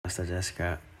Pastor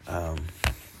Jessica.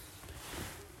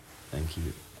 Thank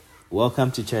you. Welcome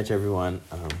to church, everyone.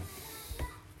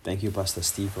 Thank you, Pastor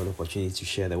Steve, for the opportunity to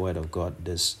share the word of God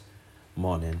this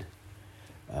morning.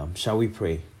 Shall we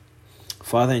pray?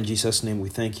 Father, in Jesus' name, we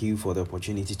thank you for the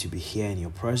opportunity to be here in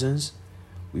your presence.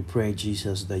 We pray,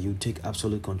 Jesus, that you take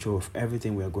absolute control of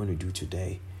everything we are going to do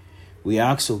today. We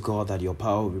ask, oh God, that your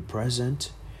power will be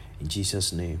present in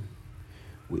Jesus' name.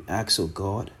 We ask, oh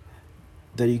God,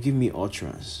 that you give me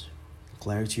utterance,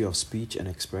 clarity of speech and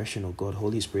expression, oh God.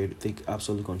 Holy Spirit, take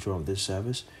absolute control of this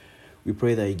service. We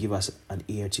pray that you give us an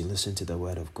ear to listen to the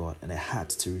word of God and a heart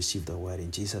to receive the word.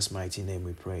 In Jesus' mighty name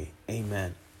we pray.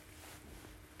 Amen.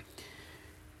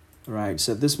 All right,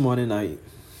 so this morning I'm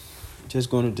just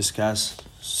going to discuss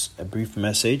a brief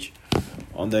message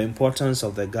on the importance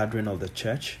of the gathering of the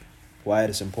church, why it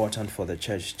is important for the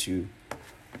church to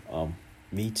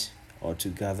meet or to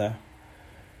gather.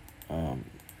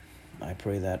 I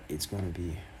pray that it's going to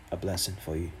be a blessing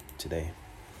for you today.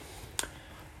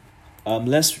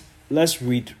 Let's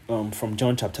read from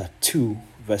John chapter 2,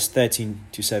 verse 13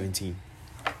 to 17.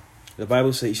 The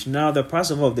Bible says, "Now the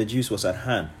Passover of the Jews was at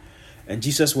hand, and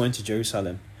Jesus went to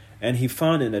Jerusalem, and he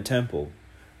found in the temple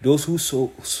those who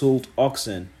sold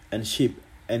oxen and sheep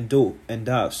and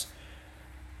doves,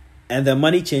 and the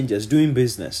money changers doing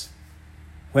business.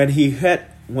 When he had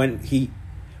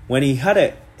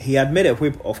made a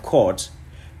whip of cords,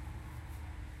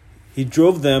 he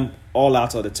drove them all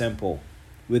out of the temple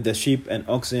with the sheep and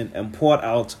oxen, and poured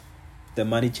out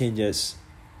the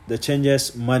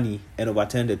changers' money, and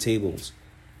overturned the tables.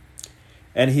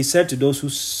 And he said to those who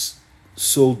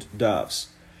sold doves,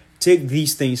 'Take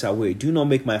these things away. Do not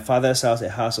make my Father's house a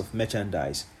house of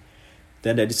merchandise.'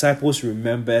 Then the disciples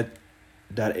remembered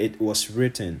that it was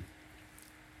written,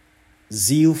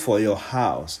 'Zeal for your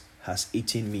house has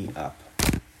eaten me up.'"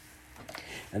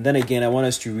 And then again, I want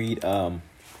us to read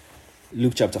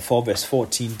Luke chapter 4, verse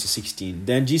 14 to 16.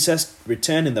 "Then Jesus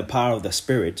returned in the power of the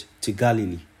Spirit to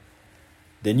Galilee.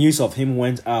 The news of him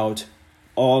went out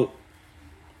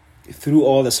through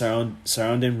all the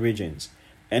surrounding regions,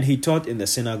 and he taught in the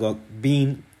synagogue,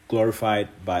 being glorified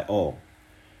by all.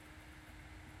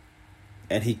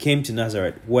 And he came to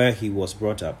Nazareth, where he was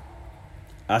brought up.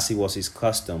 As it was his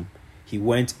custom, he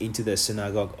went into the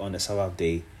synagogue on the Sabbath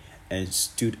day and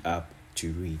stood up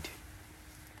to read."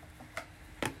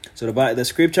 So the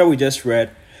scripture we just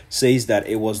read says that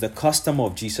it was the custom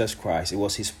of Jesus Christ. It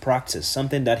was his practice,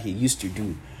 something that he used to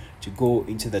do, to go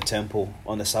into the temple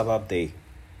on the Sabbath day.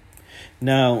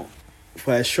 Now,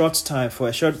 for a short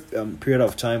period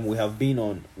of time, we have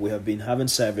been having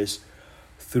service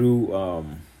through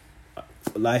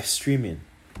live streaming,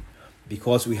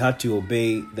 because we had to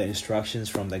obey the instructions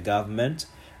from the government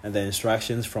and the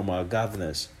instructions from our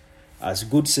governors. As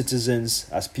good citizens,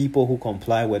 as people who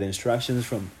comply with instructions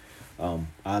from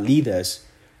our leaders,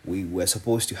 we were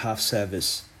supposed to have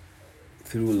service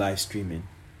through live streaming.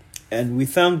 And we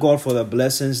thank God for the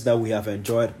blessings that we have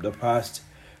enjoyed the past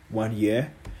 1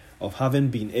 year of having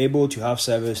been able to have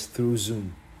service through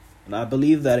Zoom. And I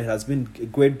believe that it has been a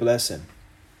great blessing.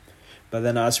 But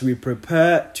then as we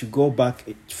prepare to go back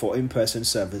for in-person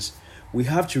service, we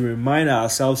have to remind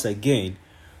ourselves again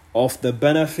of the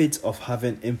benefit of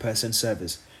having in-person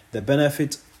service, the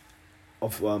benefit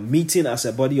of meeting as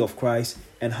a body of Christ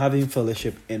and having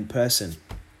fellowship in person.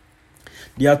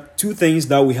 There are two things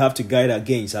that we have to guide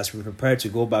against as we prepare to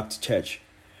go back to church.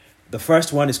 The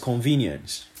first one is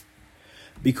convenience,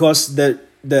 because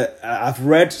I've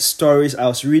read stories, I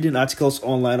was reading articles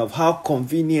online of how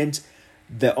convenient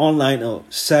the online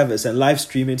service and live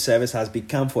streaming service has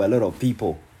become for a lot of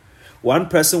people. One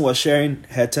person was sharing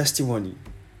her testimony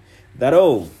that,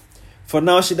 for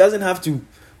now she doesn't have to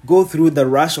go through the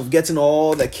rush of getting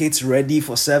all the kids ready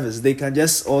for service. They can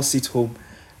just all sit home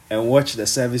and watch the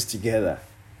service together.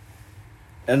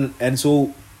 And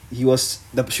so she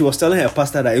was telling her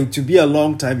pastor that it would be a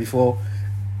long time before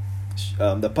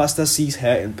the pastor sees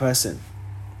her in person.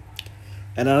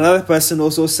 And another person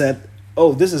also said,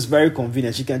 this is very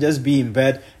convenient. She can just be in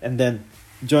bed and then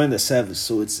join the service.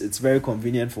 So it's very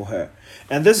convenient for her.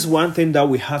 And this is one thing that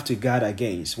we have to guard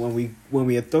against when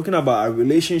we are talking about our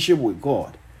relationship with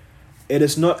God. It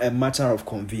is not a matter of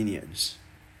convenience.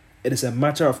 It is a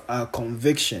matter of our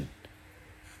conviction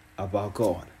about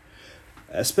God.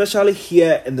 Especially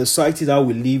here in the society that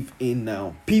we live in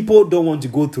now, people don't want to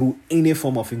go through any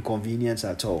form of inconvenience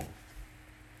at all.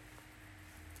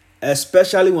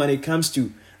 Especially when it comes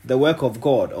to the work of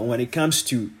God, or when it comes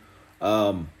to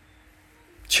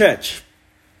church.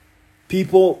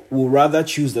 People will rather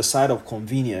choose the side of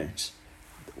convenience.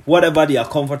 Whatever they are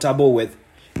comfortable with,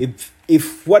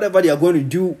 If whatever they are going to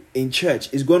do in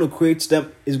church is going to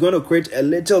create a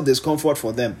little discomfort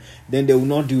for them, then they will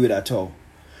not do it at all.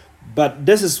 But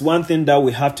this is one thing that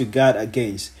we have to guard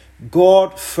against.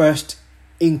 God first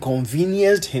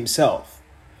inconvenienced himself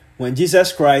when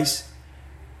Jesus Christ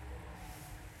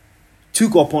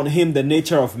took upon him the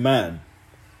nature of man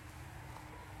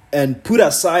and put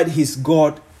aside his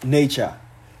God nature,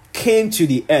 came to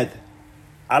the earth,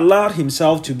 allowed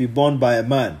himself to be born by a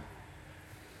man,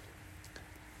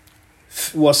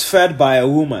 was fed by a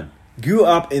woman, grew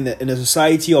up in a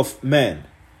society of men,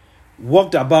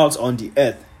 walked about on the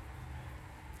earth,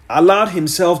 allowed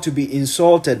himself to be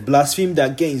insulted, blasphemed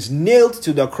against, nailed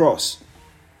to the cross.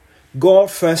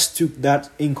 God first took that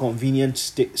inconvenient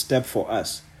step for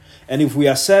us. And if we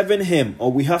are serving him,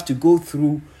 or we have to go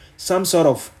through some sort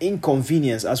of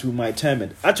inconvenience, as we might term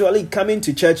it, actually coming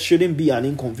to church shouldn't be an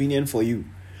inconvenience for you.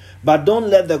 But don't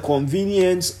let the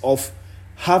convenience of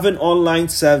having online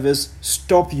service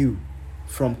stop you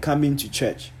from coming to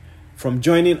church, from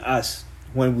joining us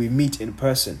when we meet in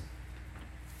person.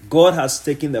 God has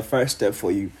taken the first step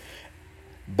for you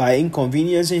by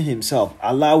inconveniencing himself,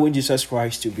 allowing Jesus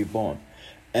Christ to be born.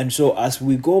 And so as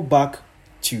we go back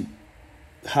to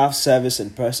have service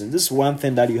in person, this is one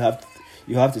thing that you have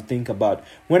to think about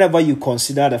whenever you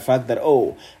consider the fact that,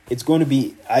 it's going to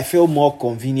be, I feel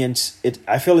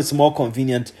it's more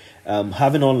convenient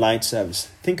having online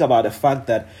service. Think about the fact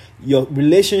that your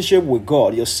relationship with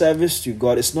God, your service to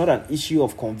God, is not an issue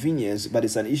of convenience, but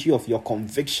it's an issue of your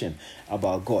conviction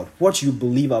about God, what you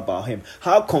believe about him.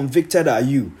 How convicted are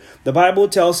you? The Bible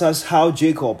tells us how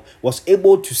Jacob was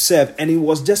able to serve, and it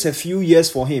was just a few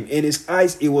years for him. In his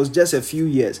eyes, it was just a few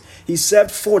years. He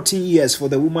served 14 years for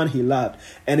the woman he loved,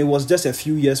 and it was just a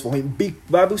few years for him. The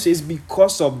Bible says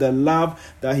because of the love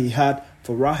that he had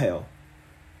for Rahel.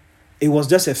 It was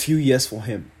just a few years for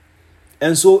him.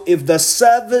 And so if the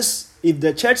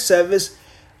church service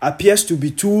appears to be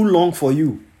too long for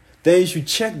you, then you should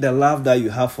check the love that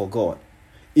you have for God.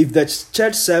 If the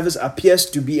church service appears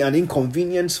to be an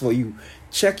inconvenience for you,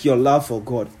 check your love for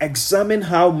God. Examine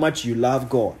how much you love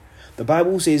God. The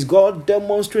Bible says God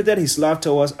demonstrated his love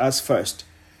towards us first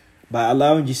by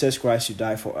allowing Jesus Christ to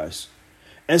die for us.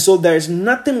 And so there is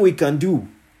nothing we can do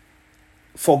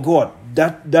for God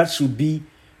that should be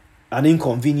an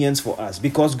inconvenience for us,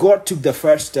 because God took the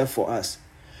first step for us.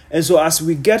 And so as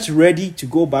we get ready to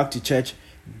go back to church,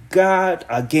 guard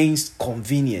against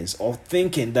convenience or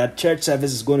thinking that church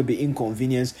service is going to be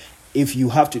inconvenience if you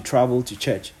have to travel to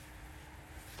church.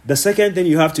 The second thing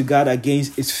you have to guard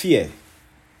against is fear.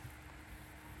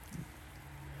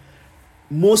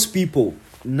 Most people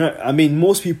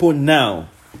now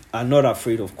are not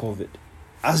afraid of COVID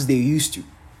as they used to.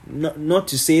 Not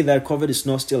to say that COVID is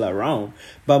not still around,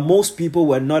 but most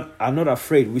people are not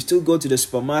afraid. We still go to the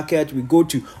supermarket, we go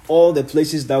to all the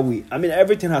places that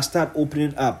everything has started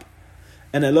opening up.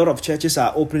 And a lot of churches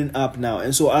are opening up now.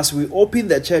 And so as we open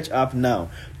the church up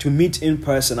now to meet in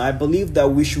person, I believe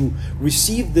that we should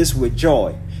receive this with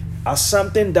joy as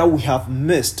something that we have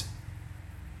missed.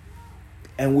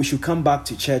 And we should come back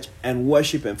to church and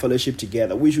worship and fellowship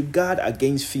together. We should guard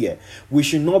against fear. We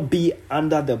should not be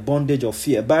under the bondage of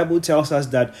fear. Bible tells us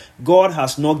that God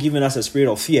has not given us a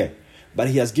spirit of fear, but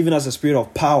he has given us a spirit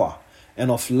of power and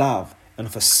of love and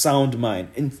of a sound mind.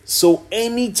 And so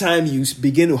anytime you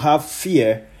begin to have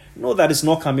fear, know that it's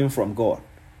not coming from God,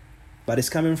 but it's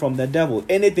coming from the devil.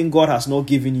 Anything God has not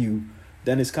given you,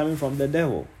 then it's coming from the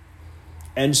devil.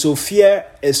 And so fear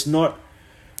is not,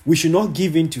 we should not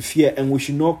give in to fear, and we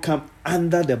should not come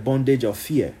under the bondage of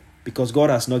fear, because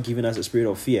God has not given us a spirit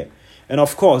of fear. And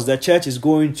of course, the church is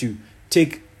going to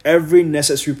take every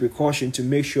necessary precaution to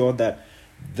make sure that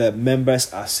the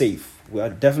members are safe. We are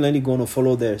definitely going to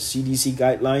follow the CDC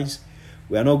guidelines.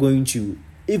 We are not going to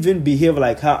even behave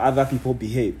like how other people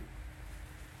behave.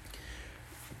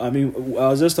 I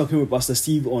was just talking with Pastor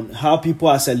Steve on how people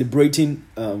are celebrating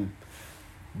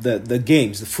the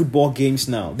games, the football games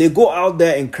now. They go out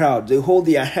there in crowd, they hold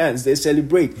their hands, they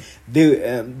celebrate,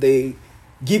 they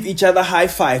give each other high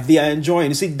five, they are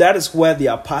enjoying. You see, that is where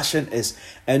their passion is.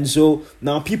 And so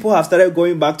now people have started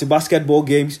going back to basketball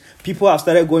games, people have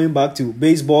started going back to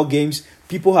baseball games,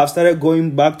 people have started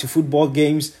going back to football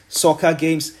games, soccer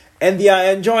games, and they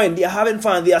are enjoying, they are having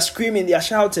fun, they are screaming, they are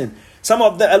shouting.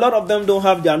 A lot of them don't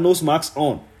have their nose masks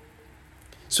on.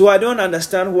 So I don't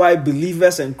understand why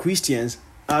believers and Christians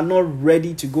are not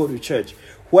ready to go to church.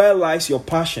 Where lies your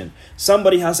passion?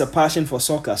 Somebody has a passion for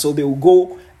soccer, so they will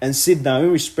go and sit down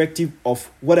irrespective of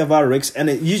whatever risks. And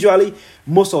usually,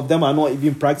 most of them are not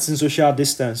even practicing social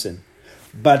distancing.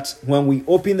 But when we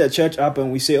open the church up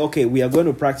and we say, okay, we are going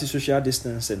to practice social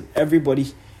distancing,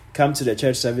 everybody come to the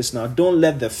church service now, don't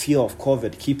let the fear of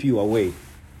COVID keep you away.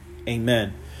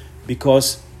 Amen.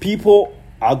 Because people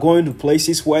are going to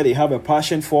places where they have a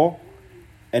passion for.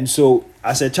 And so,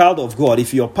 as a child of God,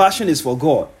 if your passion is for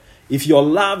God, if your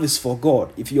love is for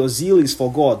God, if your zeal is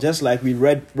for God, just like we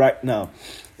read right now,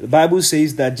 the Bible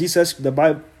says that Jesus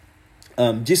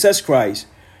Christ,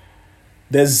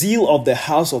 the zeal of the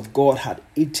house of God had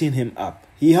eaten him up.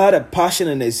 He had a passion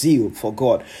and a zeal for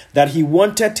God, that he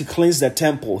wanted to cleanse the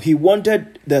temple. He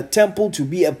wanted the temple to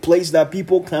be a place that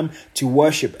people come to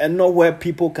worship and not where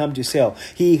people come to sell.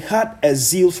 He had a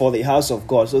zeal for the house of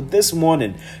God. So this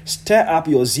morning, stir up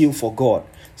your zeal for God.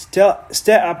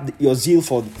 Stir up your zeal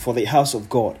for the house of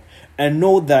God. And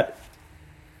know that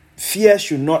fear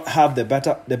should not have the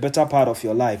better part of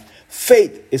your life.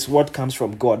 Faith is what comes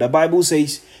from God. The Bible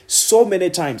says so many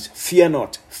times, fear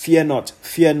not, fear not,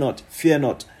 fear not, fear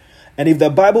not. And if the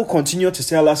Bible continues to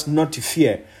tell us not to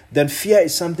fear, then fear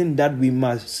is something that we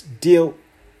must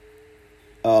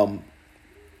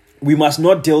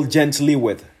not deal gently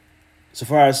with, so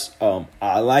far as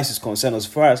our lives is concerned, as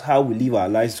far as how we live our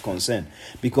lives is concerned,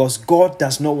 because God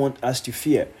does not want us to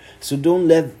fear. So don't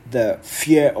let the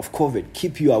fear of COVID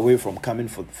keep you away from coming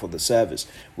for the service.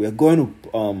 We are going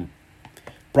to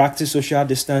practice social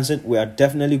distancing. We are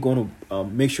definitely going to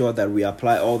make sure that we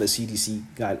apply all the CDC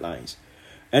guidelines.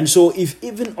 And so if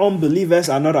even unbelievers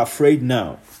are not afraid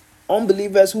now,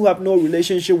 unbelievers who have no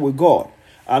relationship with God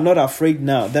are not afraid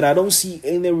now, then I don't see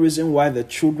any reason why the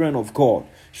children of God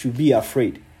should be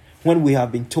afraid when we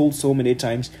have been told so many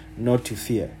times not to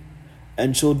fear.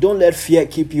 And so don't let fear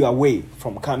keep you away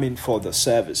from coming for the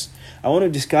service. I want to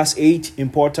discuss 8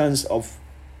 importance of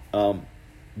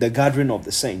the gathering of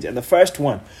the saints. And the first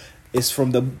one is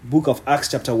from the book of Acts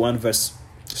chapter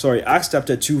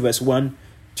 2 verse 1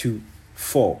 to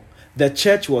 4. The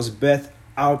church was birthed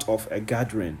out of a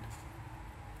gathering.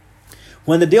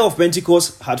 When the day of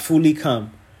Pentecost had fully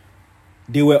come,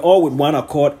 they were all with one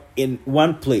accord in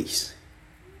one place.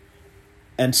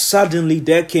 And suddenly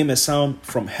there came a sound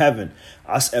from heaven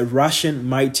as a rushing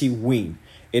mighty wind.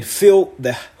 It filled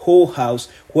the whole house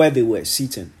where they were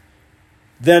sitting.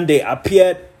 Then there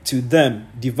appeared to them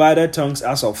divided tongues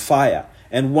as of fire,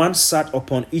 and one sat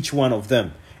upon each one of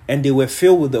them. And they were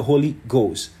filled with the Holy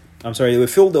Ghost. They were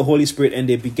filled with the Holy Spirit, and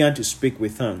they began to speak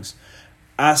with tongues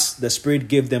as the Spirit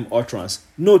gave them utterance.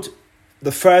 Note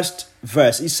the first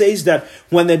verse. It says that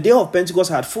when the day of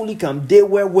Pentecost had fully come, they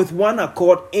were with one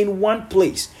accord in one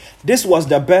place. This was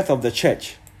the birth of the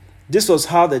church. This was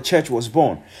how the church was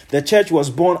born. The church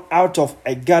was born out of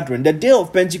a gathering. The day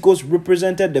of Pentecost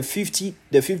represented the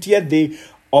 50th day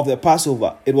of the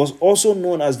Passover. It was also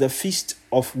known as the Feast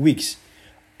of Weeks,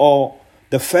 or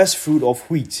the first fruit of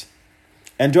wheat.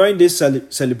 And during this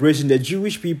celebration, the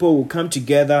Jewish people will come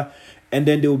together and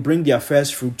then they will bring their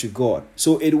first fruit to God.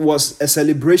 So it was a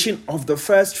celebration of the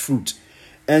first fruit.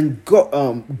 And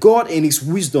God in his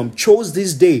wisdom chose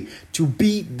this day to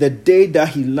be the day that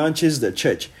he launches the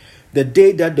church, the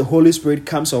day that the Holy Spirit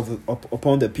comes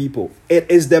upon the people.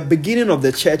 It is the beginning of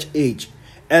the church age.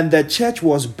 And the church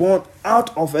was born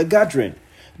out of a gathering.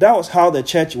 That was how the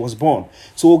church was born.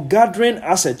 So gathering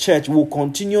as a church will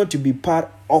continue to be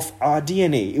part of our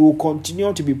DNA. It will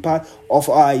continue to be part of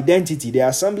our identity. The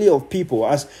assembly of people,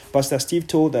 as Pastor Steve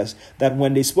told us, that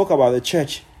when they spoke about the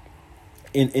church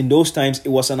in those times, it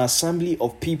was an assembly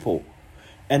of people.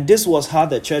 And this was how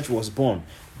the church was born.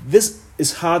 This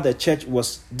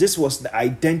was the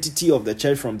identity of the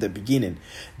church from the beginning.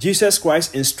 Jesus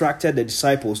Christ instructed the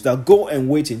disciples that go and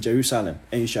wait in Jerusalem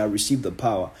and you shall receive the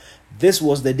power. This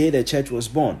was the day the church was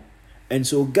born. And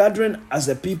so gathering as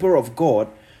a people of God,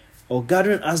 or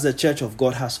gathering as the church of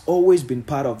God, has always been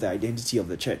part of the identity of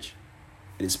the church.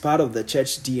 It is part of the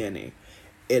church DNA.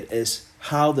 It is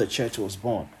how the church was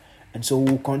born. And so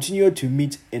we'll continue to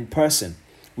meet in person.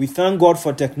 We thank God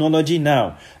for technology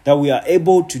now that we are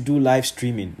able to do live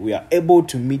streaming. We are able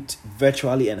to meet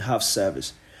virtually and have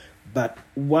service. But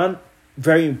one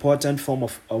very important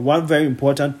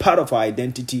part of our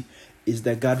identity is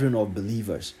the gathering of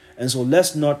believers. And so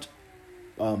let's not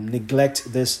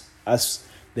neglect this as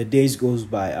the days goes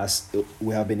by, as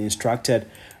we have been instructed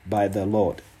by the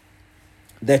Lord.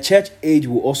 The church age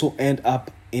will also end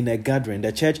up in a gathering.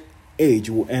 The church age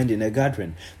will end in a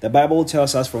gathering. The Bible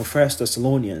tells us from 1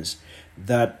 Thessalonians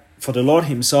that for the Lord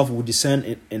himself will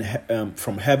descend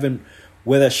from heaven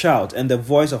with a shout and the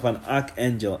voice of an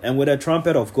archangel and with a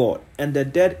trumpet of God, and the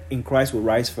dead in Christ will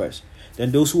rise first.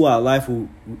 Then those who are alive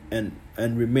and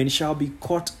remain shall be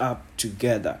caught up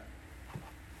together.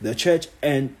 The church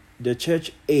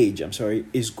age,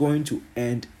 is going to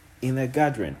end in a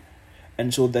gathering.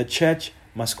 And so the church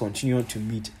must continue to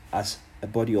meet as a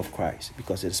body of Christ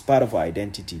because it's part of our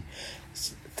identity.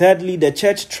 Thirdly, the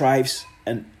church thrives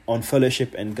on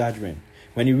fellowship and gathering.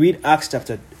 When you read Acts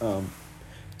chapter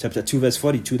 2 verse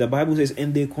 42, the Bible says,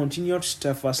 "And they continued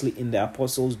steadfastly in the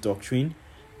apostles' doctrine,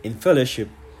 in fellowship,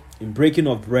 in breaking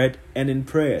of bread, and in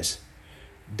prayers.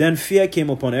 Then fear came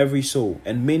upon every soul,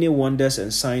 and many wonders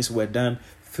and signs were done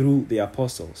through the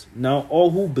apostles. Now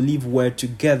all who believed were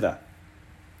together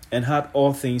and had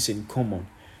all things in common,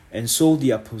 and sold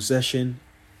their possession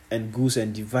and goods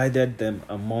and divided them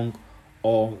among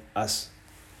all as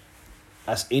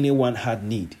anyone had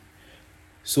need.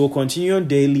 So continuing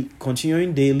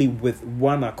daily with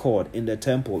one accord in the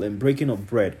temple and breaking of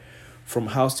bread from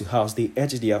house to house, they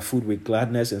ate their food with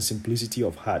gladness and simplicity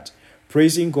of heart,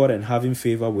 praising God and having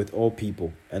favor with all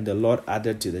people. And the Lord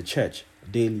added to the church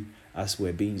daily as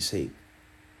were being saved."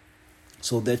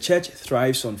 So the church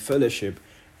thrives on fellowship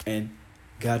and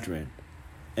gathering.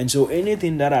 And so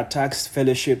anything that attacks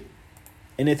fellowship,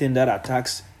 anything that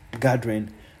attacks gathering,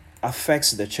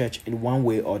 affects the church in one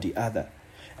way or the other.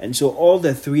 And so all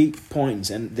the 3 points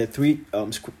and the 3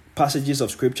 passages of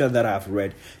scripture that I've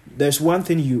read, there's one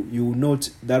thing you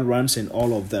note that runs in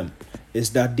all of them,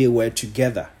 is that they were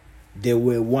together. They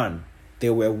were one. They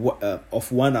were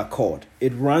of one accord.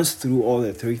 It runs through all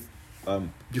the 3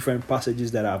 different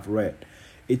passages that I've read.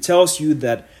 It tells you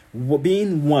that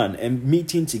being one and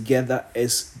meeting together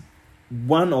is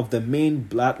one of the main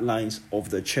bloodlines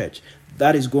of the church.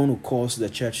 That is going to cause the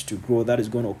church to grow. That is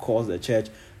going to cause the church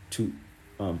to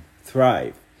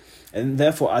thrive. And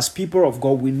therefore, as people of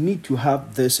God, we need to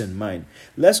have this in mind.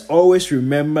 Let's always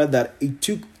remember that it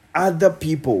took other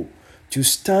people to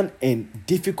stand in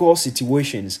difficult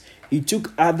situations. It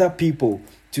took other people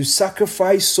to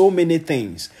sacrifice so many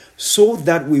things so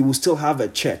that we will still have a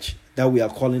church that we are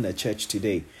calling a church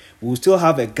today. We will still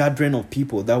have a gathering of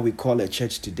people that we call a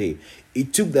church today.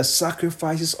 It took the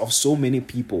sacrifices of so many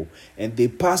people, and they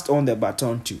passed on the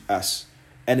baton to us.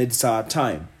 And it's our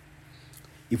time.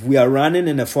 If we are running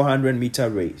in a 400-meter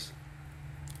race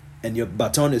and your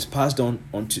baton is passed on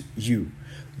to you,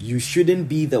 you shouldn't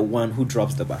be the one who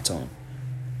drops the baton.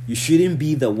 You shouldn't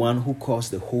be the one who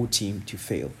caused the whole team to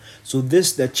fail. So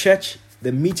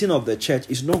the meeting of the church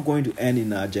is not going to end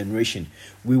in our generation.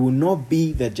 We will not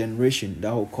be the generation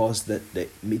that will cause the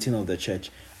meeting of the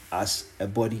church as a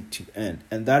body to end.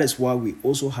 And that is why we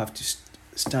also have to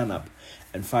stand up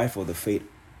and fight for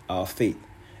our faith,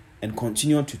 and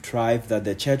continue to thrive, that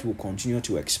the church will continue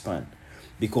to expand.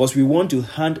 Because we want to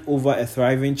hand over a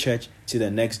thriving church to the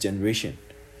next generation.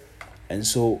 And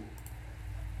so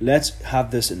let's have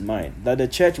this in mind, that the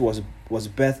church was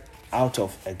birthed out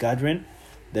of a gathering.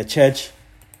 The church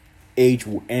age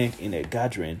will end in a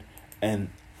gathering, and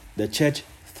the church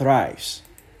thrives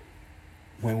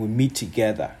when we meet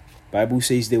together. Bible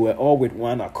says they were all with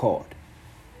one accord.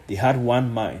 They had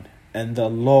one mind, and the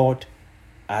Lord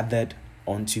added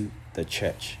unto the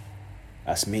church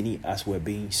as many as were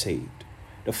being saved.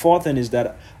 The fourth thing is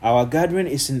that our gathering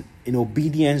is in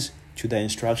obedience to the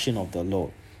instruction of the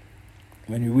Lord.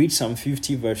 When you read Psalm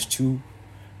 50 verse 2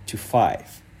 to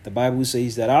 5, the Bible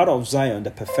says that out of Zion,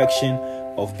 the perfection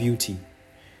of beauty,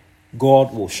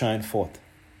 God will shine forth.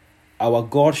 Our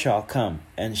God shall come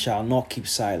and shall not keep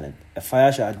silent. A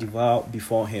fire shall devour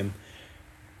before him,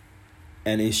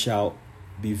 and it shall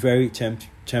be very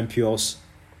tempestuous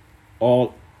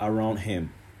all around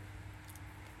him.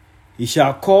 He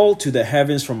shall call to the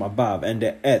heavens from above and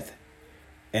the earth,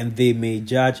 and they may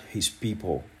judge his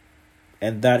people,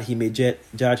 and that he may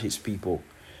judge his people.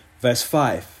 Verse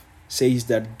 5 says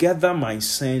that gather my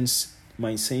saints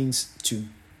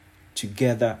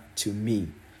together to me.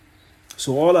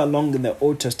 So all along in the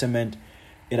Old Testament,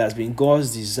 it has been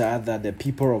God's desire that the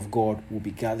people of God will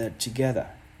be gathered together.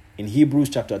 In Hebrews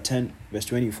chapter 10 verse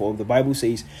 24, the Bible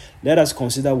says, "Let us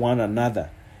consider one another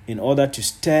in order to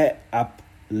stir up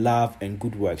love and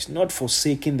good works, not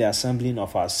forsaking the assembling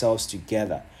of ourselves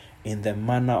together in the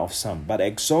manner of some, but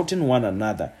exalting one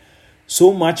another,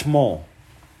 so much more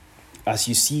as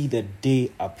you see the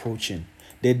day approaching."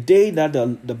 The day that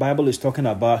the Bible is talking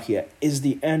about here is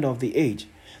the end of the age.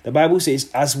 The Bible says,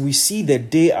 as we see the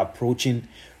day approaching,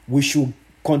 we should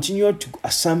continue to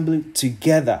assemble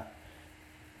together,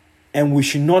 and we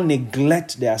should not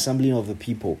neglect the assembling of the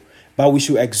people, but we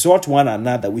should exhort one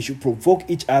another. We should provoke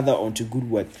each other unto good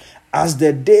work. As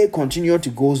the day continues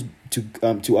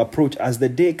to approach, as the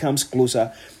day comes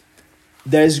closer,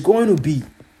 there is going to be,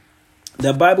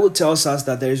 the Bible tells us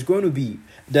that there is going to be,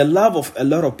 the love of a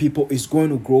lot of people is going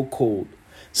to grow cold.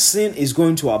 Sin is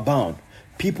going to abound.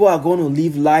 People are going to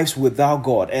live lives without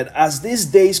God. And as these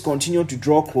days continue to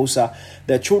draw closer,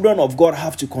 the children of God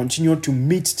have to continue to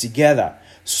meet together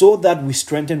so that we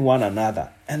strengthen one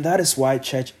another. And that is why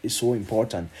church is so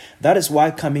important. That is why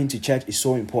coming to church is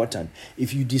so important.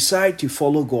 If you decide to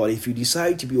follow God, if you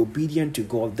decide to be obedient to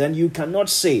God, then you cannot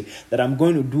say that I'm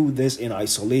going to do this in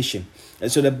isolation.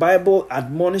 And so the Bible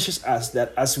admonishes us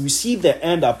that as we see the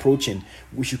end approaching,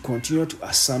 we should continue to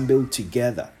assemble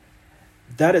together.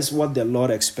 That is what the Lord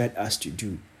expects us to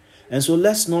do. And so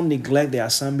let's not neglect the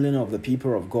assembling of the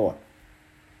people of God,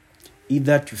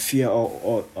 either to fear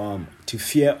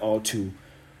or to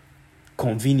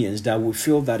convenience, that we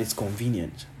feel that it's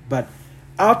convenient. But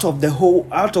out of the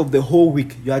whole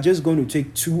week, you are just going to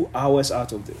take 2 hours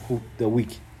out of the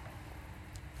week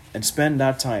and spend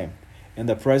that time in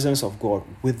the presence of God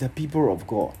with the people of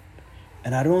God.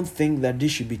 And I don't think that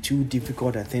this should be too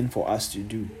difficult a thing for us to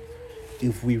do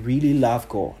if we really love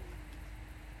God.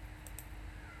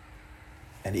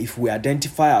 And if we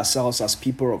identify ourselves as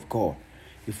people of God,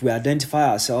 if we identify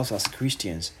ourselves as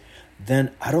Christians, then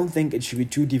I don't think it should be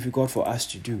too difficult for us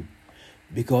to do.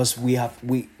 Because we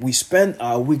spend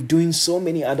our week doing so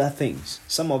many other things.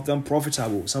 Some of them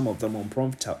profitable, some of them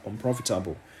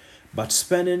unprofitable. But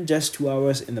spending just 2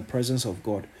 hours in the presence of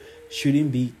God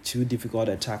shouldn't be too difficult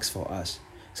a task for us.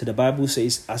 So the Bible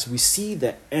says, as we see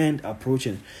the end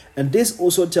approaching, and this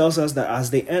also tells us that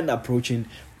as the end approaches,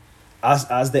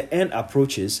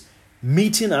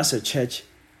 meeting as a church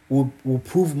will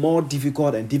prove more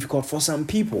difficult for some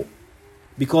people,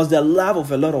 because the love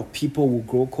of a lot of people will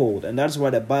grow cold. And that's why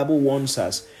the Bible warns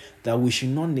us that we should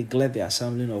not neglect the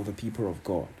assembling of the people of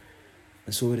God.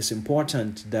 And so it is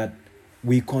important that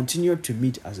we continue to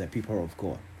meet as a people of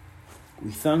God. We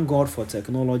thank God for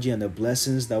technology and the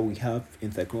blessings that we have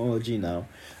in technology now,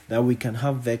 that we can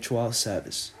have virtual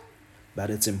service.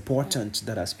 But it's important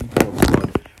that as people of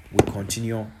God, we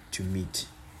continue to meet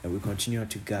and we continue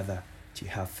to gather to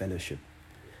have fellowship.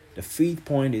 The 5th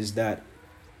point is that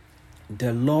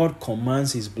the Lord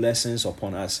commands his blessings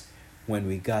upon us when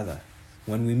we gather.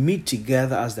 When we meet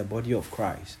together as the body of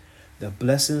Christ, the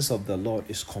blessings of the Lord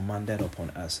is commanded upon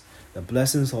us. The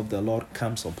blessings of the Lord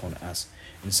comes upon us.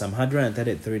 In Psalm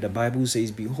 133, the Bible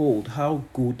says, "Behold, how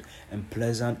good and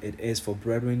pleasant it is for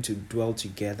brethren to dwell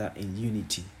together in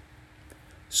unity."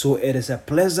 So it is a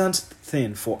pleasant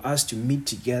thing for us to meet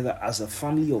together as a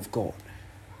family of God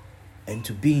and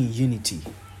to be in unity.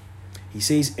 He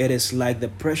says, "It is like the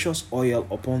precious oil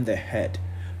upon the head,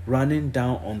 running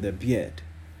down on the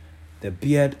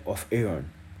beard of Aaron,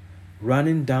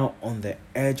 running down on the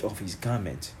edge of his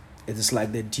garment. It is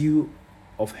like the dew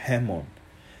of Hermon,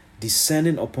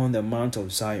 descending upon the mount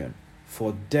of Zion.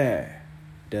 For there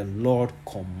the Lord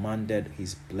commanded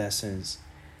his blessings,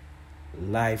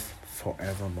 life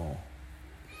forevermore."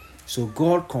 So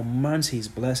God commands his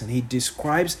blessing. He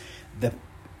describes the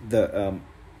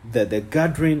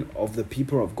gathering of the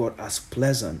people of God as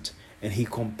pleasant, and he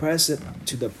compares it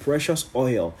to the precious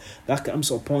oil that comes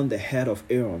upon the head of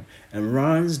Aaron and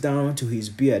runs down to his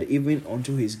beard, even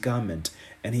unto his garment.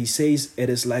 And he says, it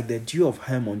is like the dew of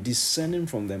Hermon descending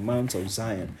from the mount of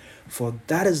Zion. For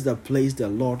that is the place the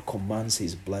Lord commands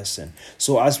his blessing.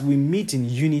 So as we meet in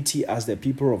unity as the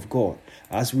people of God,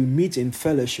 as we meet in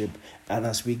fellowship, and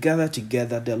as we gather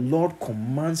together, the Lord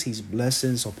commands his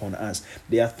blessings upon us.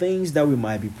 There are things that we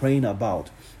might be praying about.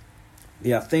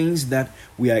 There are things that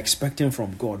we are expecting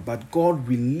from God, but God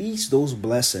releases those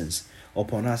blessings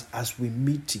upon us as we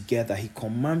meet together. He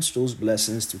commands those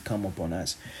blessings to come upon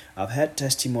us. I've heard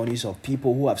testimonies of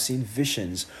people who have seen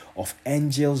visions of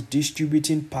angels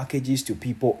distributing packages to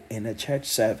people in a church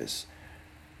service.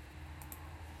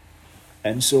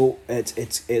 And so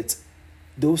it's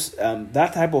those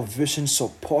that type of vision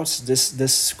supports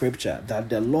this scripture that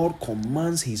the Lord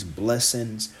commands his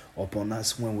blessings upon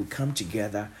us when we come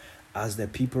together as the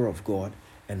people of God,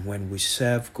 and when we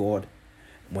serve God,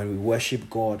 when we worship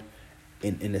God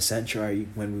in the sanctuary,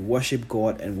 when we worship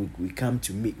God and we come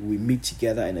to meet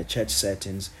together in a church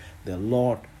settings, the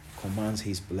Lord commands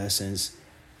his blessings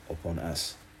upon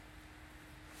us.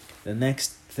 The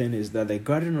next thing is that the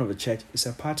gathering of the church is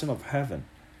a pattern of heaven.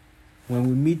 When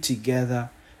we meet together,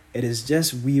 it is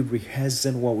just we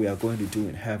rehearsing what we are going to do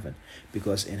in heaven,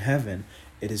 because in heaven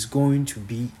it is going to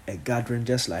be a gathering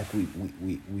just like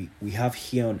we have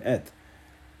here on earth.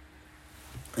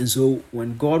 And so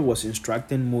when God was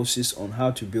instructing Moses on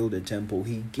how to build a temple,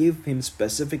 he gave him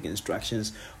specific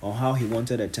instructions on how he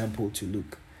wanted a temple to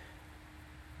look.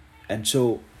 And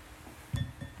so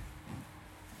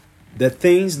the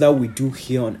things that we do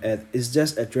here on earth is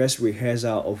just a dress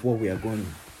rehearsal of what we are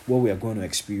going to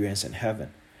experience in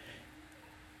heaven.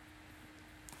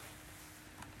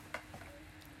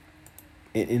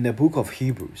 in the book of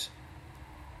Hebrews,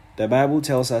 the Bible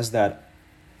tells us that,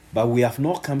 but we have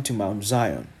not come to Mount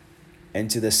Zion and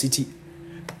to the city.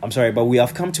 But we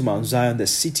have come to Mount Zion, the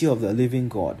city of the living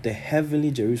God, the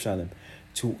heavenly Jerusalem,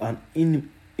 to an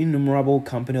innumerable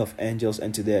company of angels,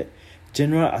 and to the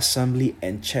general assembly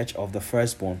and church of the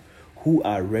firstborn who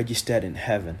are registered in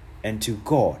heaven, and to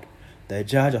God, the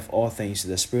judge of all things, to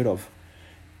the spirit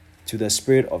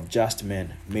of just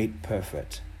men made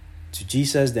perfect, to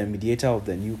Jesus, the mediator of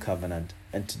the new covenant,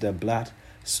 and to the blood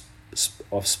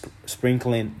of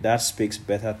sprinkling that speaks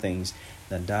better things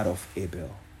than that of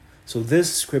Abel. So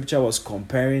this scripture was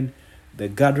comparing the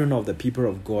gathering of the people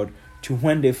of God to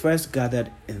when they first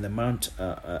gathered in the Mount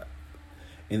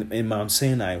in Mount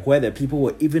Sinai, where the people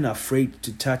were even afraid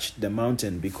to touch the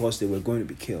mountain because they were going to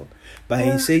be killed. But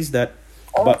he says that,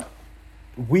 but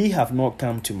we have not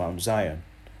come to Mount Zion.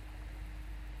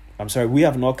 We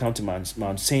have not come to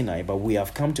Mount Sinai, but we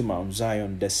have come to Mount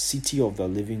Zion, the city of the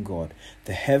living God,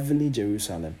 the heavenly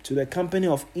Jerusalem, to the company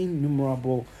of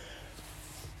innumerable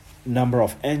number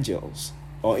of angels,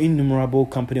 or innumerable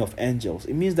company of angels.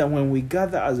 It means that when we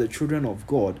gather as the children of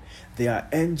God, there are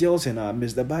angels in our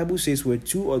midst. The Bible says, where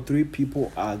 2 or 3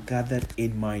 people are gathered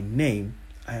in my name,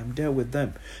 I am there with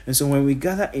them. And so when we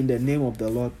gather in the name of the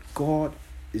Lord, God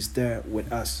is there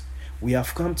with us. We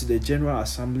have come to the general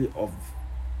assembly of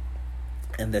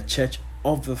and the church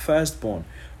of the firstborn,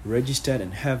 registered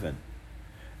in heaven.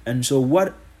 And so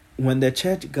when the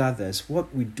church gathers,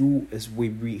 what we do is we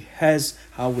rehearse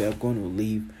how we are going to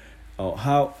live, or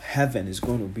how heaven is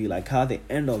going to be like, how the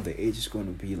end of the age is going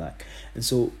to be like. And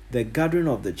so the gathering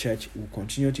of the church will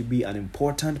continue to be an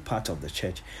important part of the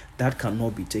church that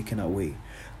cannot be taken away.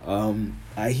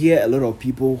 I hear a lot of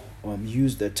people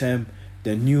use the term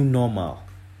the new normal,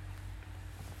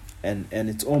 and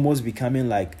it's almost becoming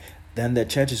like then the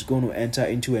church is going to enter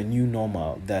into a new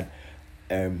normal, that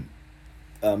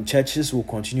churches will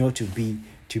continue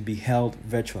to be held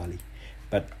virtually.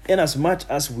 But in as much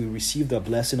as we receive the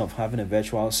blessing of having a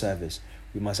virtual service,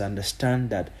 we must understand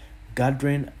that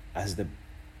gathering as the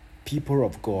people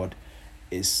of God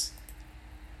is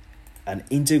an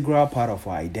integral part of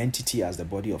our identity as the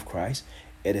body of Christ.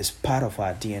 It is part of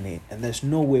our DNA, and there's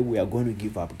no way we are going to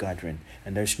give up gathering,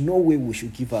 and there's no way we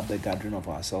should give up the gathering of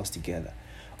ourselves together.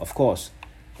 Of course,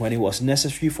 when it was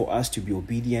necessary for us to be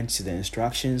obedient to the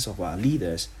instructions of our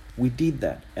leaders, we did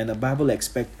that. And the Bible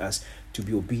expects us to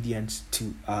be obedient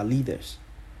to our leaders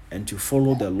and to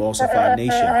follow the laws of our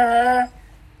nation.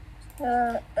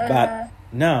 But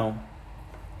now,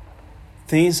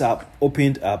 things are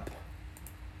opened up,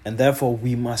 and therefore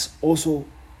we must also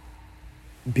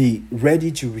be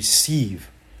ready to receive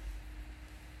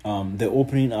the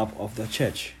opening up of the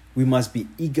church. We must be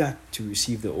eager to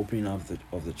receive the opening up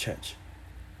of the church.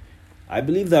 I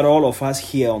believe that all of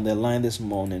us here on the line this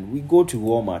morning, we go to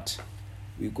Walmart,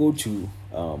 we go to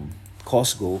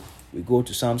Costco, we go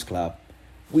to Sam's Club,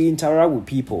 we interact with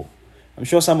people. I'm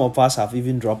sure some of us have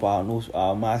even dropped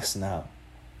our masks now,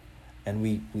 and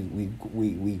we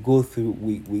go through,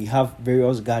 we have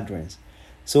various gatherings.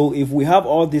 So if we have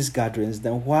all these gatherings,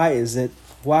 then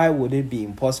why would it be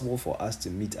impossible for us to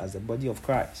meet as the body of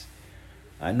Christ?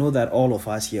 I know that all of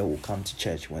us here will come to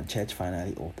church when church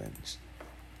finally opens,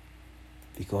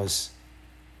 because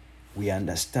we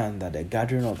understand that the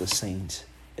gathering of the saints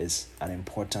is an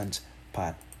important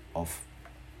part of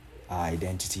our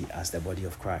identity as the body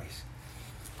of Christ.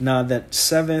 Now, the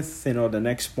seventh thing, or the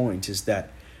next point, is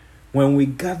that when we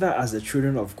gather as the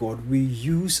children of God, we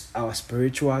use our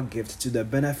spiritual gift to the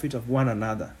benefit of one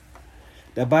another.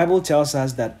 The Bible tells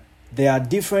us that there are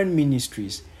different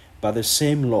ministries, but the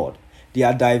same Lord. There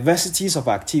are diversities of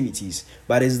activities,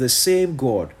 but it's the same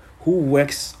God who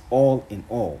works all in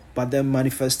all. But the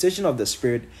manifestation of the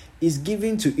Spirit is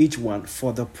given to each one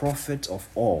for the profit of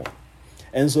all.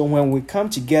 And so when we come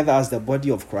together as the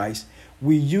body of Christ,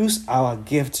 we use our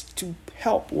gift to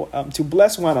help, to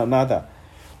bless one another.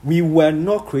 We were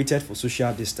not created for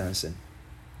social distancing.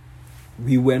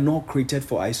 We were not created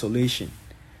for isolation.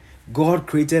 God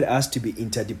created us to be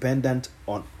interdependent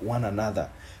on one another.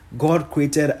 God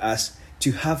created us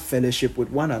to have fellowship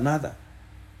with one another.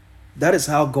 That is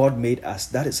how God made us.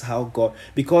 That is how God,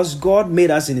 because God made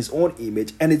us in His own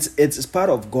image, and it's part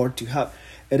of God to have,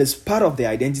 it is part of the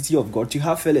identity of God to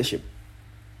have fellowship.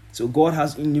 So God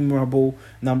has innumerable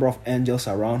number of angels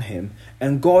around Him,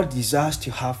 and God desires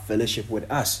to have fellowship with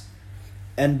us.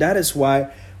 And that is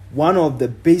why one of the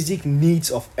basic needs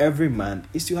of every man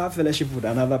is to have fellowship with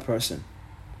another person.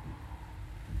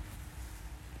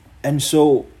 And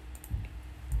so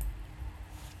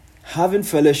having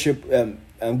fellowship,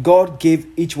 God gave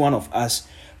each one of us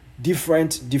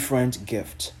different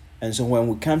gifts. And so when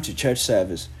we come to church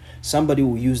service, somebody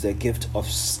will use the gift of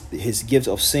his gift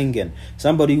of singing.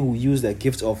 Somebody will use the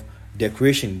gift of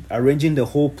decoration, arranging the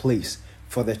whole place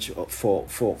for the for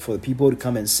the people to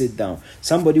come and sit down.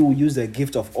 Somebody will use the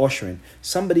gift of ushering.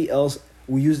 Somebody else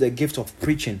will use the gift of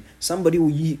preaching. Somebody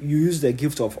will use the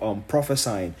gift of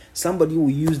prophesying. Somebody will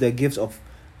use the gift of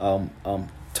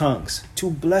tongues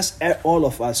to bless all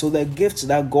of us. So the gifts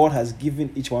that God has given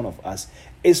each one of us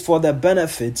is for the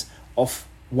benefit of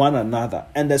one another,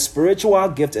 and the spiritual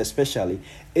gift especially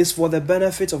is for the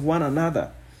benefit of one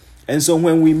another. And so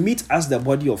when we meet as the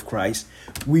body of Christ,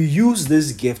 we use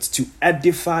this gift to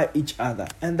edify each other,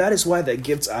 and that is why the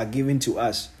gifts are given to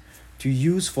us, to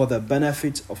use for the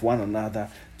benefit of one another,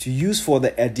 to use for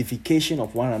the edification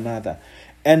of one another.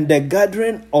 And the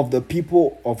gathering of the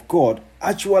people of God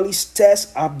actually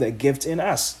stirs up the gift in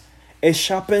us. It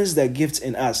sharpens the gift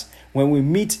in us. When we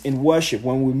meet in worship,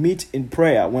 when we meet in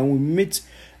prayer, when we meet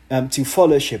to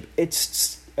fellowship,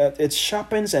 it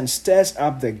sharpens and stirs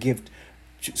up the gift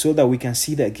so that we can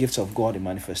see the gifts of God in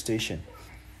manifestation.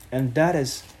 And that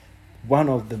is one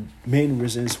of the main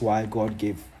reasons why God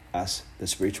gave us the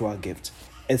spiritual gift.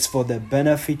 It's for the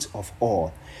benefit of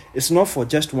all. It's not for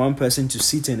just one person to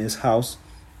sit in his house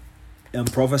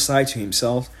and prophesy to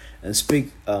himself and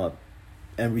speak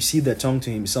and receive the tongue to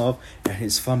himself and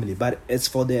his family, but it's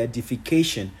for the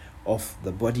edification of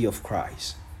the body of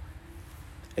Christ.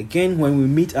 Again, when we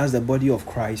meet as the body of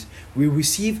Christ, we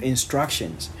receive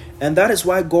instructions, and that is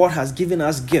why God has given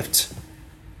us gifts.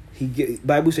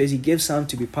 Bible says He gives some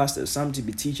to be pastors, some to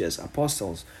be teachers,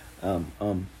 apostles,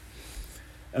 and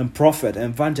prophet,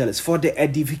 evangelists, for the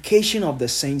edification of the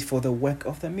saints, for the work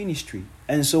of the ministry.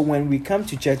 And so, when we come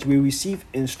to church, we receive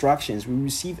instructions, we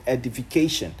receive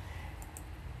edification.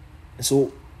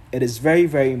 So, it is very,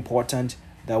 very important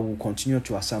that we continue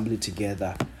to assemble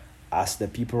together as the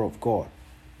people of God,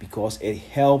 because it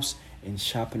helps in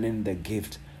sharpening the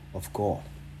gift of God.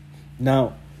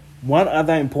 Now, one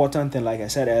other important thing, like I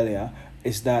said earlier,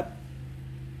 is that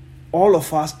all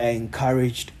of us are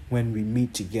encouraged when we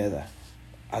meet together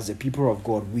as the people of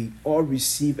God. We all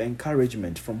receive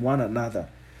encouragement from one another.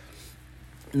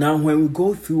 Now, when we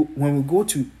go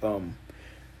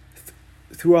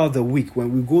throughout the week,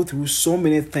 when we go through so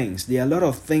many things, there are a lot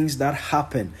of things that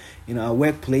happen in our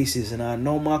workplaces, in our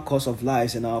normal course of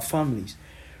lives, in our families.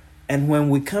 And when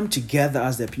we come together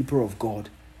as the people of God,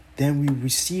 then we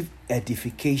receive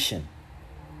edification.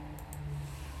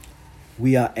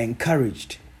 We are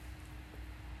encouraged.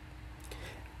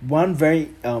 One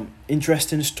very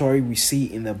interesting story we see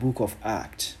in the book of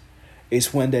Acts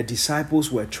is when the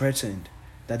disciples were threatened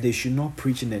that they should not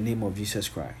preach in the name of Jesus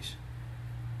Christ.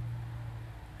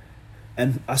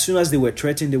 And as soon as they were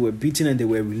threatened, they were beaten and they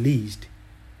were released.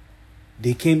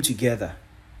 They came together.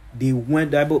 They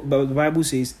went, the Bible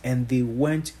says, and they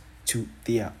went to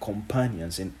their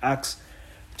companions. In Acts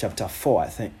chapter 4, I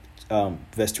think,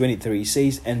 verse 23, it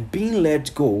says, and being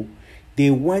let go, they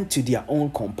went to their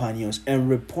own companions and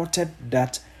reported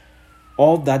that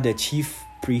all that the chief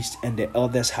priest and the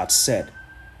elders had said.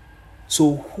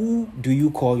 So who do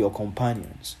you call your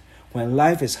companions? When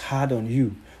life is hard on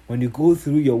you, when you go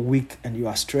through your week and you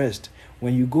are stressed,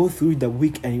 when you go through the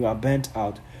week and you are burnt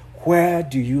out, where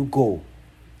do you go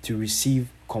to receive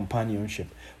companionship?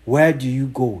 Where do you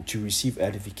go to receive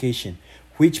edification?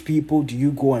 Which people do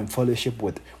you go and fellowship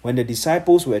with? When the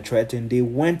disciples were threatened, they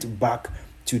went back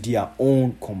to their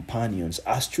own companions.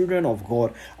 As children of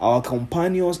God, our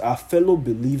companions are fellow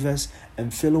believers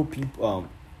and fellow people,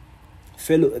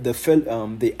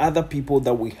 the other people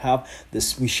that we have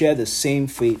this, we share the same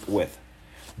faith with.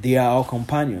 They are our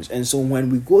companions. And so when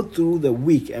we go through the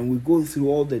week and we go through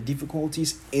all the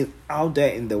difficulties out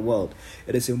there in the world,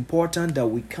 it is important that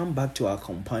we come back to our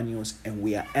companions and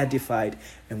we are edified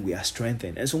and we are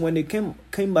strengthened. And so when they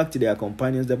came back to their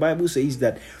companions, the Bible says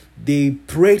that they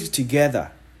prayed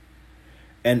together.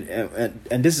 And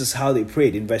this is how they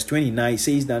prayed. In verse 29, it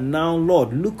says that, now,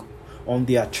 Lord, look on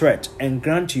their threat and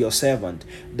grant to your servant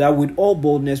that with all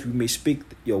boldness we may speak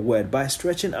your word by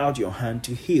stretching out your hand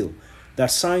to heal, that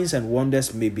signs and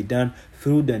wonders may be done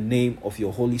through the name of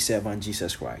your holy servant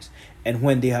Jesus Christ. And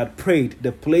when they had prayed,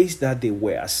 the place that they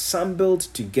were assembled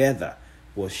together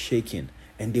was shaken,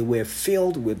 and they were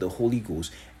filled with the Holy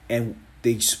Ghost, and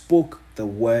they spoke the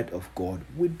word of God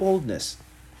with boldness.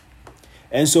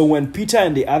 And so when Peter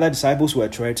and the other disciples were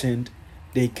threatened,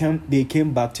 they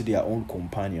came back to their own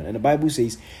companion. And the Bible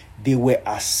says they were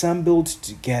assembled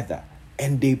together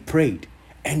and they prayed,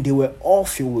 and they were all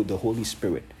filled with the Holy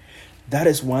Spirit. That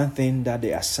is one thing that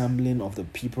the assembling of the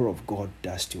people of God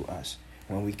does to us.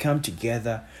 When we come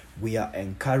together, we are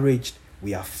encouraged,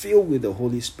 we are filled with the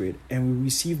Holy Spirit, and we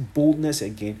receive boldness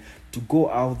again to go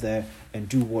out there and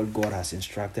do what God has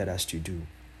instructed us to do.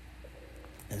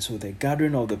 And so the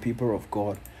gathering of the people of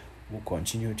God will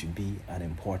continue to be an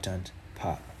important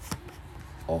part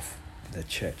of the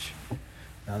church.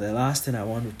 Now, the last thing I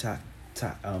want to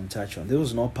touch on, this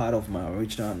was not part of my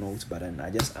original notes, but then I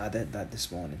just added that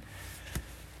this morning.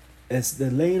 It's the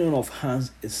laying on of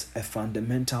hands is a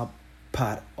fundamental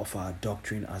part of our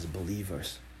doctrine as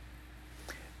believers.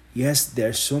 Yes,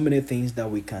 there's so many things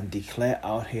that we can declare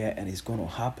out here and it's going to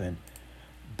happen,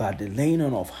 but the laying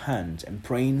on of hands and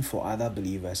praying for other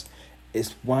believers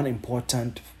is one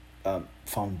important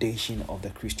foundation of the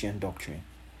Christian doctrine.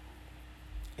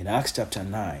 In Acts chapter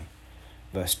 9,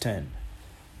 verse 10,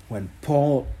 when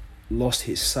Paul lost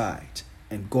his sight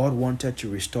and God wanted to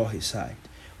restore his sight,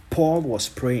 Paul was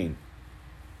praying.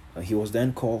 He was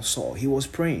then called Saul. He was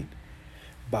praying.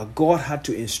 But God had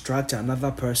to instruct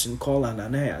another person called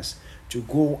Ananias to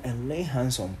go and lay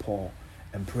hands on Paul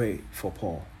and pray for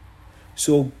Paul.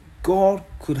 So God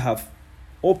could have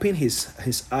opened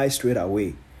his eyes straight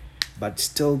away, but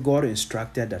still God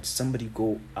instructed that somebody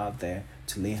go out there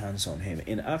to lay hands on him.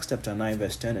 In Acts chapter 9,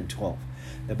 verse 10 and 12,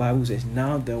 the Bible says,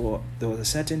 now there was a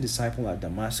certain disciple at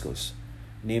Damascus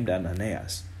named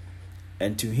Ananias.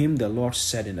 And to him the Lord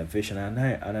said in a vision,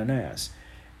 Ananias.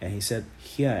 And he said,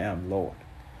 here I am, Lord.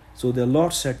 So the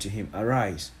Lord said to him,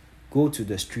 arise, go to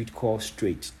the street called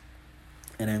Straight,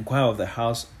 and inquire of the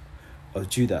house of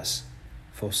Judas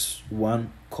for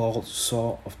one called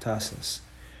Saul of Tarsus.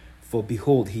 For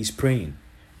behold, he is praying,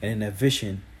 and in a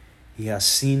vision he has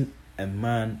seen a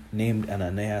man named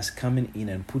Ananias coming in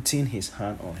and putting his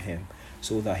hand on him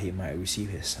so that he might receive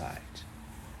his sight.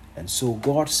 And so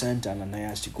God sent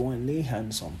Ananias to go and lay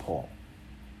hands on Paul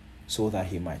so that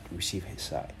he might receive his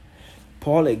sight.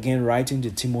 Paul again writing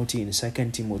to Timothy in 2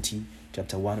 Timothy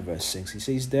chapter 1 verse 6, he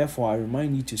says, therefore I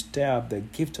remind you to stir up the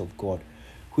gift of God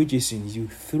which is in you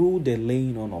through the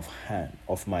laying on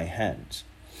of my hands.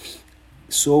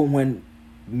 So when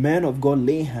men of God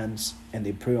lay hands and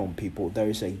they pray on people, there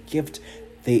is a gift.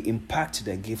 They impact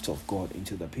the gift of God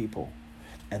into the people.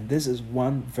 And this is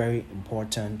one very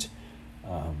important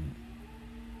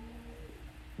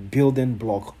building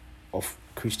block of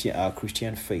our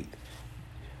Christian faith.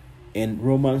 In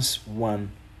Romans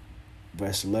 1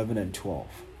 verse 11 and 12,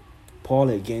 Paul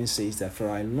again says that, for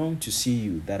I long to see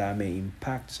you, that I may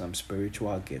impact some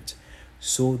spiritual gift,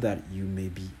 so that you may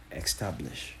be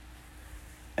established.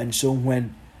 And so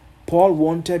when Paul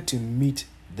wanted to meet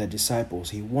the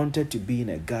disciples, he wanted to be in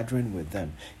a gathering with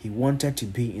them. He wanted to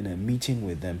be in a meeting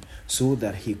with them so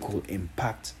that he could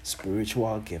impact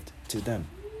spiritual gift to them.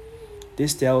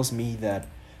 This tells me that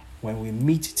when we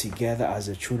meet together as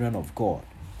the children of God,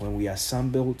 when we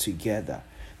assemble together,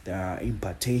 there are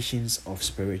impartations of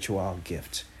spiritual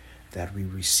gift that we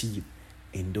receive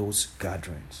in those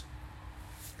gatherings.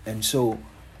 And so,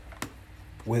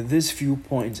 with these few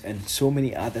points and so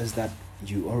many others that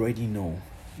you already know,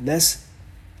 let's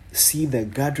see the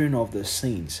gathering of the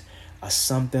saints as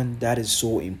something that is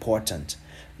so important.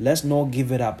 Let's not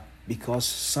give it up because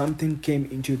something came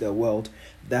into the world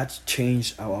that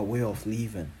changed our way of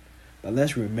living. But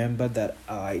let's remember that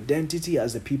our identity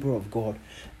as the people of God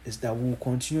is that we'll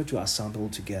continue to assemble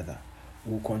together.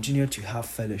 We'll continue to have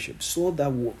fellowship so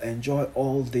that we'll enjoy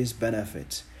all these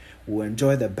benefits. We'll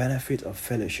enjoy the benefit of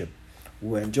fellowship.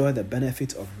 We'll enjoy the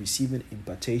benefit of receiving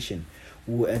impartation.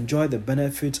 We'll enjoy the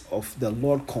benefit of the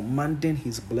Lord commanding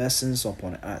his blessings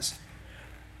upon us.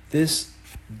 These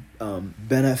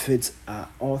benefits are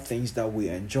all things that we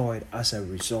enjoyed as a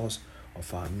result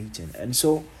of our meeting. And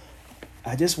so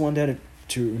I just wanted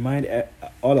to remind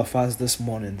all of us this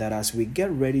morning that as we get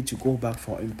ready to go back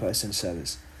for in-person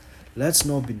service, let's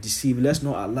not be deceived. Let's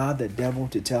not allow the devil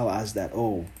to tell us that,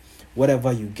 oh,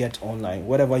 whatever you get online,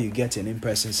 whatever you get in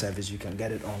in-person service, you can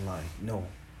get it online. No.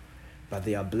 But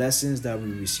there are blessings that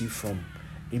we receive from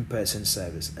in-person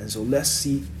service. And so let's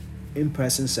see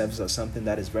in-person service as something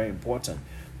that is very important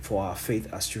for our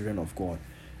faith as children of God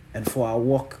and for our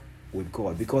walk with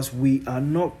God, because we are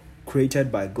not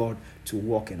created by God to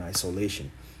walk in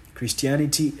isolation.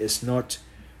 Christianity is not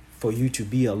for you to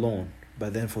be alone,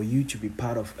 but then for you to be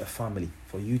part of a family,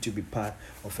 for you to be part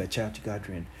of a church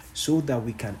gathering, so that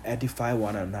we can edify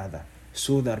one another,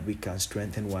 so that we can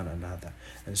strengthen one another.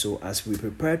 And so as we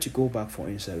prepare to go back for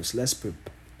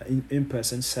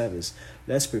in-person service,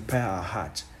 let's prepare our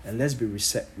heart and let's be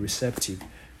receptive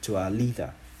to our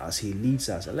leader as he leads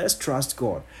us. And let's trust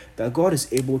God that God is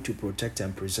able to protect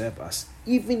and preserve us.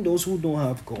 Even those who don't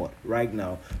have God right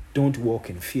now don't walk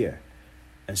in fear.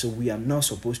 And so we are not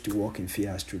supposed to walk in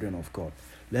fear as children of God.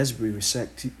 Let's be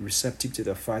receptive to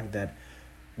the fact that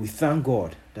We thank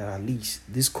God that at least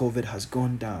this COVID has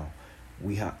gone down.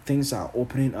 Things are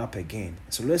opening up again.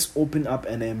 So let's open up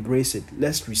and embrace it.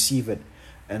 Let's receive it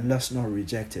and let's not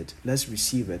reject it. Let's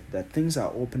receive it that things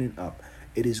are opening up.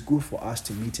 It is good for us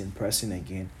to meet in person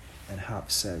again and have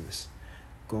service.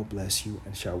 God bless you,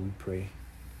 and shall we pray?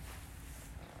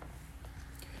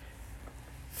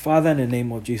 Father, in the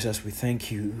name of Jesus, we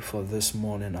thank you for this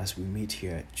morning as we meet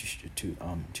here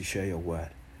to share your word.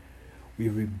 We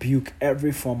rebuke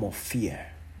every form of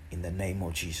fear in the name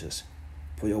of Jesus.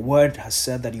 For your word has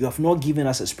said that you have not given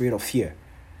us a spirit of fear,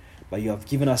 but you have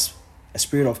given us a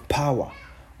spirit of power,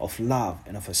 of love,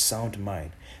 and of a sound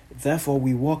mind. Therefore,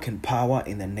 we walk in power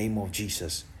in the name of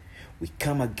Jesus. We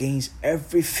come against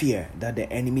every fear that the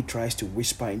enemy tries to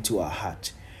whisper into our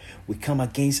heart. We come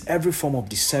against every form of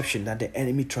deception that the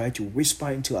enemy tries to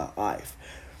whisper into our life,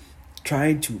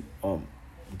 trying to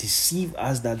deceive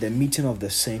us that the meeting of the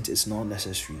saints is not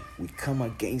necessary. We come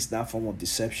against that form of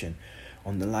deception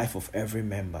on the life of every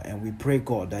member, and we pray,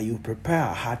 God, that you prepare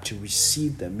our heart to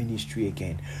receive the ministry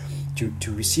again,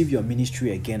 to receive your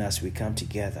ministry again as we come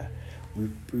together.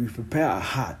 We prepare our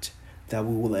heart that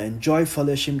we will enjoy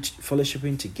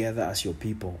fellowshipping together as your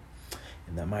people.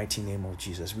 In the mighty name of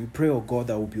Jesus, we pray, oh God,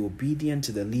 that we'll be obedient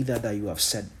to the leader that you have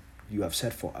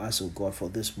set for us, oh God, for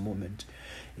this moment.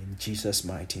 In Jesus'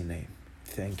 mighty name,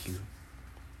 thank you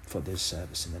for this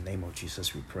service. In the name of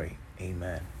Jesus, we pray.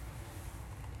 Amen.